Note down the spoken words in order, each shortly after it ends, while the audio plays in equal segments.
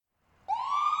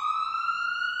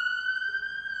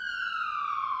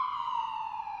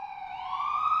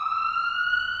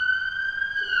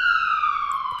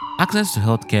Access to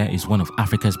healthcare is one of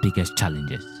Africa's biggest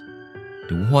challenges.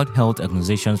 The World Health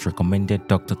Organization's recommended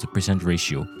doctor to patient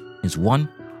ratio is 1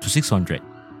 to 600,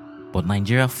 but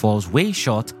Nigeria falls way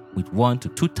short with 1 to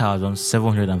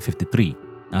 2,753,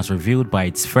 as revealed by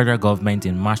its federal government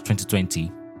in March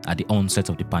 2020 at the onset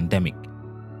of the pandemic.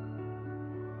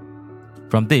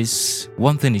 From this,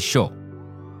 one thing is sure: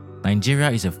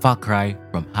 Nigeria is a far cry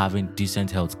from having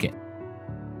decent healthcare.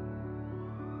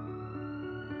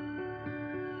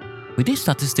 With these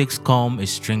statistics come a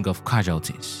string of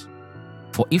casualties.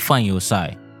 For Ifeanyi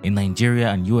Osai, a Nigeria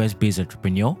and US-based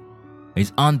entrepreneur,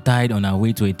 his aunt died on her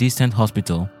way to a distant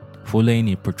hospital following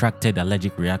a protracted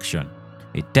allergic reaction,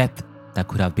 a death that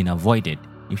could have been avoided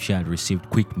if she had received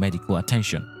quick medical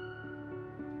attention.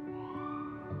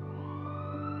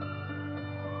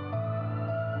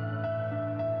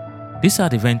 This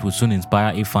sad event would soon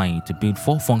inspire Ifeanyi to build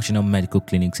 4 functional medical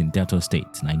clinics in Delta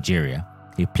State, Nigeria,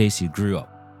 a place he grew up.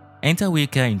 Enter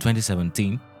WeCare in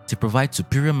 2017 to provide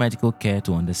superior medical care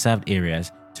to underserved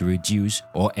areas to reduce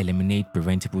or eliminate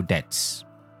preventable deaths.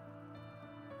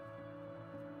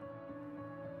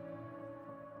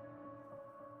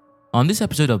 On this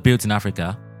episode of Built in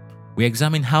Africa, we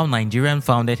examine how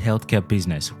Nigerian-founded healthcare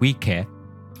business WeCare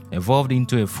evolved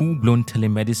into a full-blown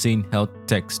telemedicine health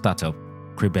tech startup,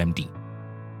 CribMD.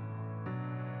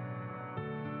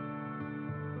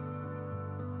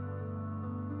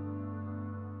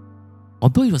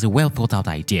 Although it was a well-thought-out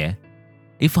idea,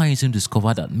 Ifeanyi soon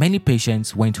discovered that many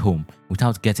patients went home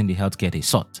without getting the healthcare they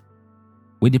sought.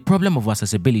 With the problem of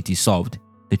accessibility solved,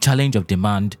 the challenge of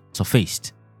demand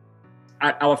surfaced.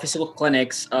 Our physical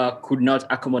clinics could not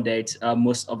accommodate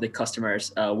most of the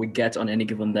customers we get on any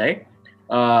given day.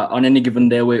 On any given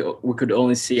day, we could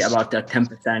only see about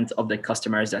 10% of the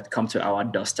customers that come to our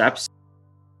doorsteps.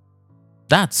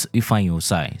 That's Ifeanyi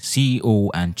Osai,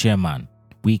 CEO and chairman,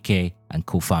 WeCare, and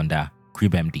co-founder,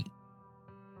 CribMD.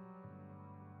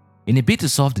 In a bid to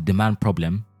solve the demand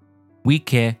problem,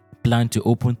 WeCare planned to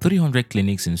open 300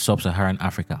 clinics in sub-Saharan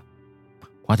Africa.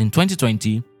 But in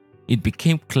 2020, it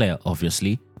became clear,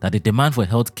 obviously, that the demand for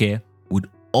healthcare would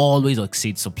always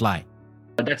exceed supply.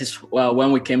 That is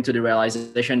when we came to the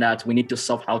realization that we need to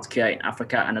solve healthcare in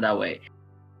Africa another way.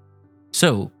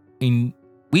 So, in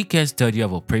WeCare's third year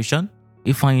of operation,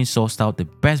 Ifeanyi sourced out the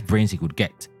best brains he could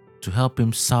get to help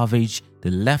him salvage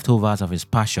the leftovers of his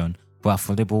passion for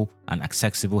affordable and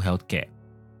accessible healthcare.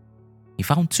 He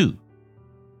found 2.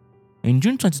 In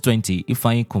June 2020,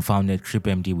 Ifeanyi co-founded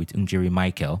CribMD with Njeri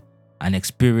Michael, an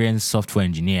experienced software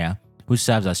engineer who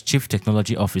serves as Chief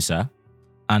Technology Officer,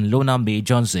 and Lona May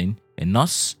Johnson, a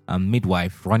nurse and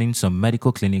midwife running some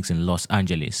medical clinics in Los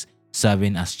Angeles,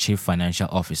 serving as Chief Financial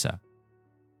Officer.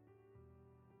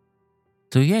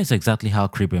 So here's exactly how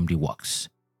CribMD works.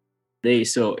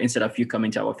 So instead of you coming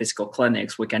to our physical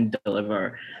clinics, we can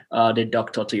deliver the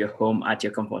doctor to your home at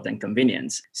your comfort and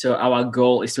convenience. So our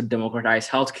goal is to democratize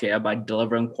healthcare by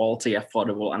delivering quality,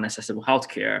 affordable, and accessible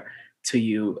healthcare to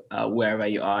you wherever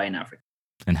you are in Africa.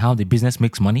 And how the business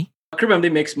makes money?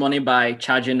 CribMD makes money by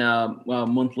charging a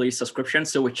monthly subscription.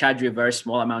 So we charge you a very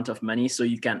small amount of money so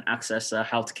you can access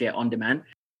healthcare on demand.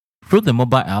 Through the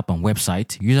mobile app and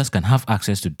website, users can have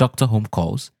access to doctor home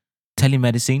calls,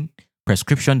 telemedicine,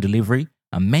 prescription delivery,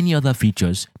 and many other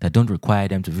features that don't require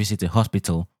them to visit a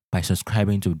hospital by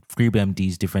subscribing to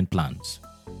CribMD's different plans.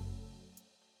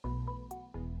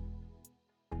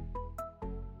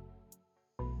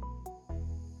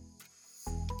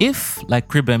 If, like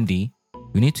CribMD,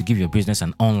 you need to give your business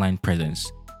an online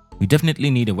presence, you definitely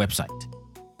need a website.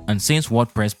 And since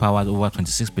WordPress powers over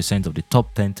 26% of the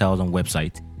top 10,000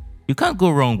 websites, you can't go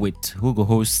wrong with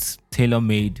Hugohost's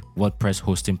tailor-made WordPress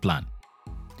hosting plan.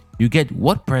 You get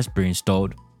WordPress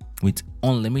pre-installed with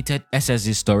unlimited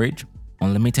SSD storage,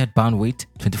 unlimited bandwidth,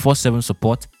 24/7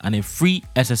 support, and a free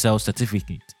SSL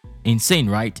certificate. Insane,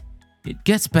 right? It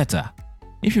gets better.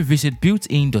 If you visit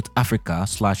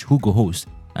builtin.africa/HugoHost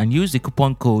and use the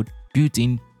coupon code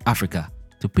BuiltinAfrica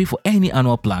to pay for any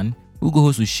annual plan,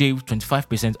 HugoHost will shave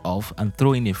 25% off and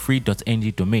throw in a free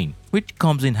 .ng domain, which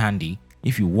comes in handy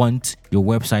if you want your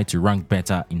website to rank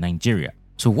better in Nigeria.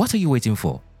 So what are you waiting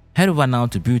for? Head over now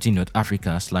to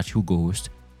builtin.africa/HugoHost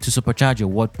to supercharge your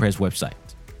WordPress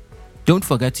website. Don't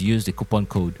forget to use the coupon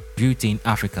code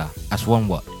BuiltinAfrica as one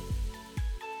word.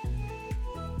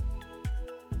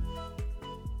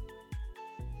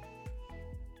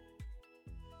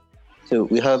 So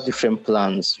we have different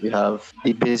plans. We have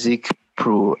the basic,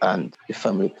 pro, and the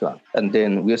family plan. And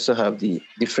then we also have the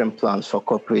different plans for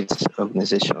corporate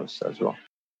organizations as well.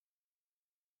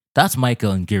 That's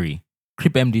Michael Njeri,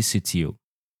 CribMD CTO.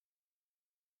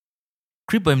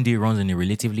 CribMD runs in a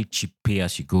relatively cheap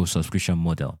pay-as-you-go subscription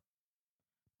model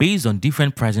Based on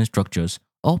different pricing structures,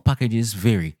 all packages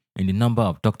vary in the number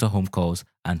of doctor home calls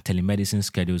and telemedicine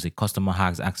schedules a customer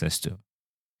has access to.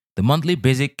 The monthly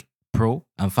basic, pro,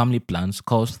 and family plans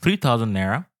cost 3,000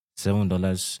 naira,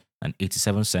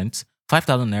 $7.87,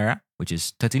 5,000 naira, which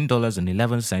is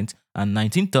 $13.11, and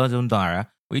 19,000 naira,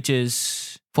 which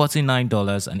is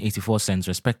 $49.84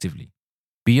 respectively.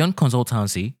 Beyond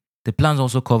consultancy, the plans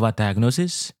also cover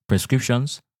diagnosis,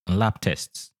 prescriptions, and lab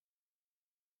tests.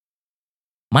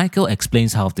 Michael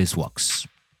explains how this works.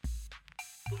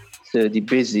 So the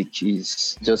basic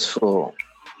is just for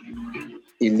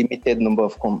a limited number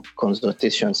of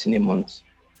consultations in a month.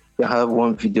 You have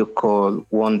one video call,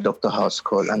 one doctor house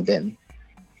call, and then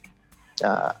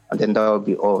that will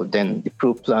be all. Then the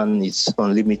pro plan is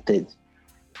unlimited.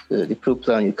 So the pro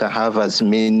plan, you can have as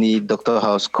many doctor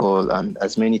house call and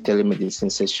as many telemedicine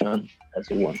sessions as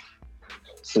you want.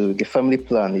 So the family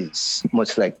plan is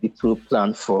much like the pro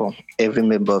plan for every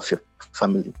member of your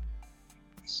family.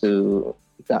 So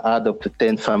you can add up to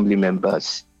 10 family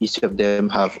members. Each of them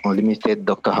have unlimited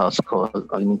doctor house call,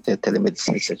 unlimited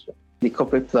telemedicine session. The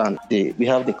corporate plan, we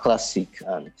have the classic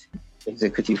and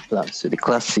executive plan. So the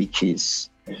classic is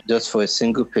just for a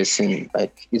single person,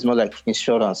 like it's more like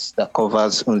insurance that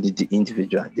covers only the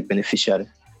individual, the beneficiary.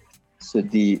 So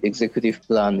the executive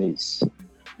plan is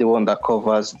the one that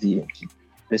covers the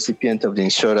recipient of the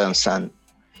insurance and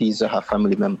his or her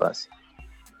family members,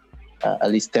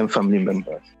 at least 10 family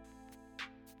members.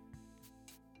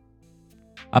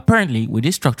 Apparently, with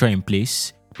this structure in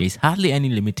place, there is hardly any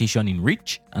limitation in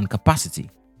reach and capacity.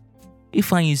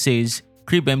 Ifeanyi says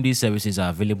CribMD services are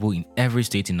available in every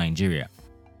state in Nigeria.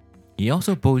 He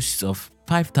also boasts of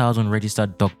 5,000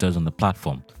 registered doctors on the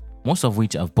platform, most of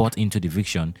which have bought into the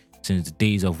vision since the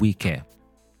days of WeCare.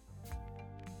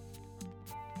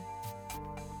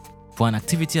 For an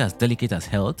activity as delicate as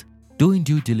health, doing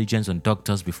due diligence on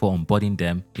doctors before onboarding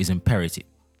them is imperative.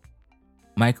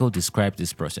 Michael described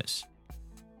this process.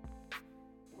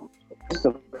 First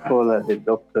of all, as a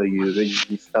doctor, you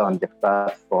register on the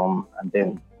platform and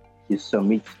then you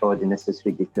submit all the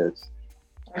necessary details.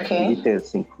 Okay. The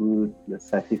details include your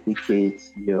certificate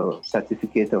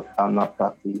of annual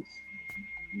practice,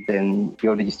 then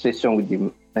your registration with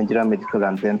the Nigerian Medical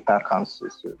and Dental Council.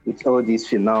 So with all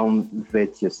this, you now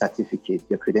vet your certificate,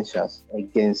 your credentials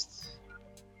against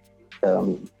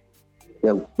with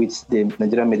the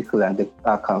Nigerian Medical and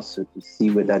Dental Council to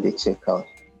see whether they check out.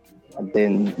 And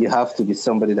then you have to be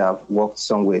somebody that have worked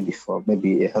somewhere before,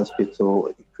 maybe a hospital,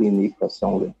 a clinic, or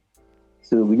somewhere.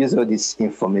 So we use all this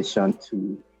information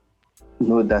to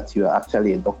know that you are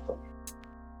actually a doctor.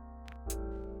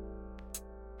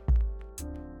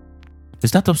 The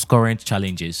startup's current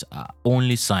challenges are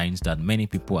only signs that many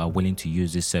people are willing to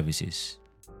use these services.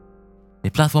 The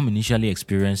platform initially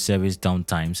experienced service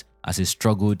downtimes as it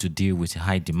struggled to deal with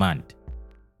high demand.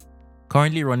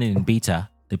 Currently running in beta,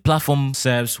 the platform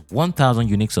serves 1,000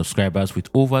 unique subscribers with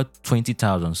over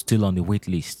 20,000 still on the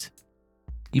waitlist.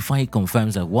 Ifeanyi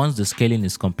confirms that once the scaling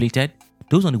is completed,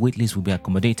 those on the waitlist will be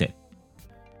accommodated.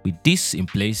 With this in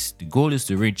place, the goal is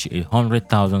to reach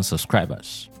 100,000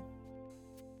 subscribers.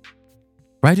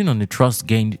 Riding on the trust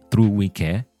gained through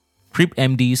WeCare,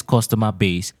 CribMD's customer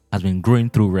base has been growing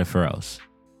through referrals.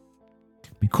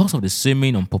 Because of the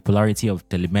seeming unpopularity of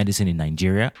telemedicine in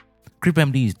Nigeria,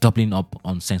 CribMD is doubling up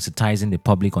on sensitizing the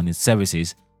public on its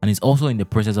services and is also in the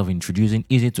process of introducing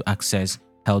easy-to-access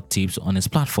health tips on its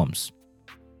platforms.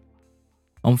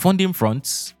 On funding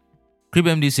fronts,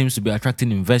 CribMD seems to be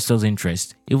attracting investors'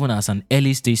 interest even as an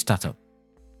early-stage startup.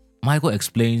 Michael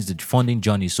explains the funding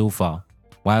journey so far,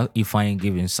 while Ifeanyi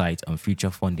gives insight on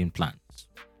future funding plans.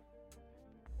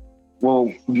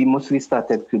 Well, we mostly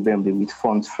started CribMD with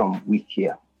funds from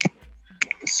WeCare.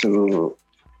 So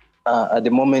at the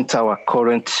moment, our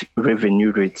current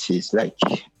revenue rate is like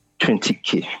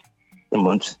 $20K a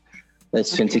month.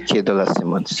 That's $20K a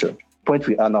month. So the point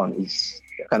we are on is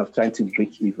kind of trying to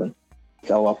break even.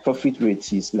 Our profit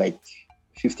rate is like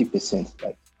 50%,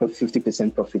 like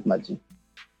 50% profit margin.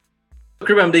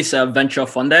 CribMD is venture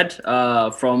funded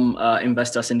from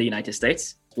investors in the United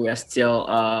States. We are still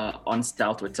on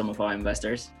stealth with some of our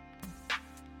investors.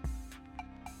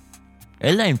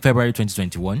 Earlier in February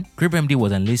 2021, CribMD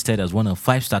was enlisted as one of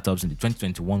 5 startups in the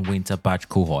 2021 winter batch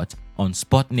cohort on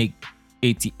Sputnik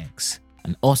ATX,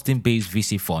 an Austin-based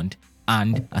VC fund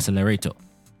and accelerator.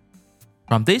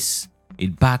 From this,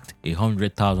 it backed a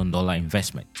 $100,000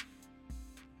 investment.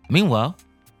 Meanwhile,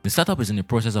 the startup is in the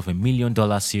process of $1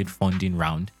 million seed funding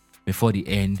round before the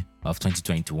end of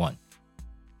 2021.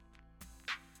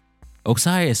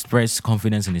 Oksai expressed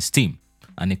confidence in his team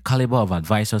and the caliber of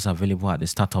advisors available at the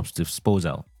startup's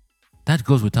disposal. That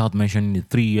goes without mentioning the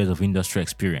 3 years of industry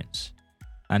experience.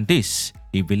 And this,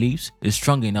 he believes, is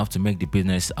strong enough to make the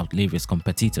business outlive its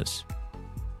competitors.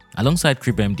 Alongside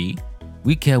CribMD,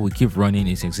 WeCare will keep running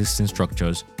its existing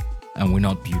structures and will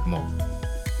not build more.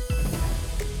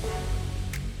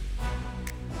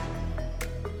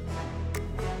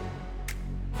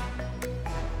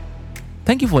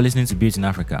 Thank you for listening to Built in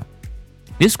Africa.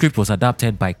 This script was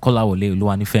adapted by Kolawole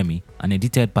Oluwanifemi and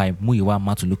edited by Muyiwa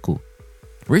Matuluko.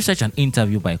 Research and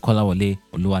interview by Kolawole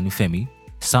Oluwanifemi.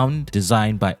 Sound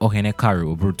design by Ohene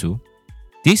Karu Obrutu.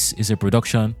 This is a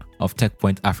production of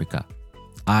TechPoint Africa.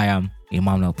 I am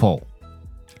Emmanuel Paul.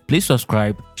 Please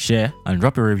subscribe, share, and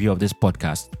drop a review of this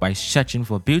podcast by searching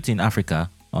for Built in Africa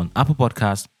on Apple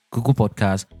Podcasts, Google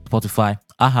Podcasts, Spotify,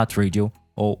 iHeartRadio,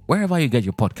 or wherever you get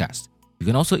your podcast. You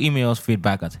can also email us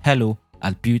feedback at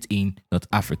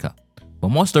hello@builtin.africa.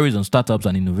 For more stories on startups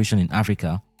and innovation in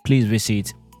Africa, please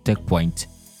visit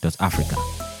techpoint.africa.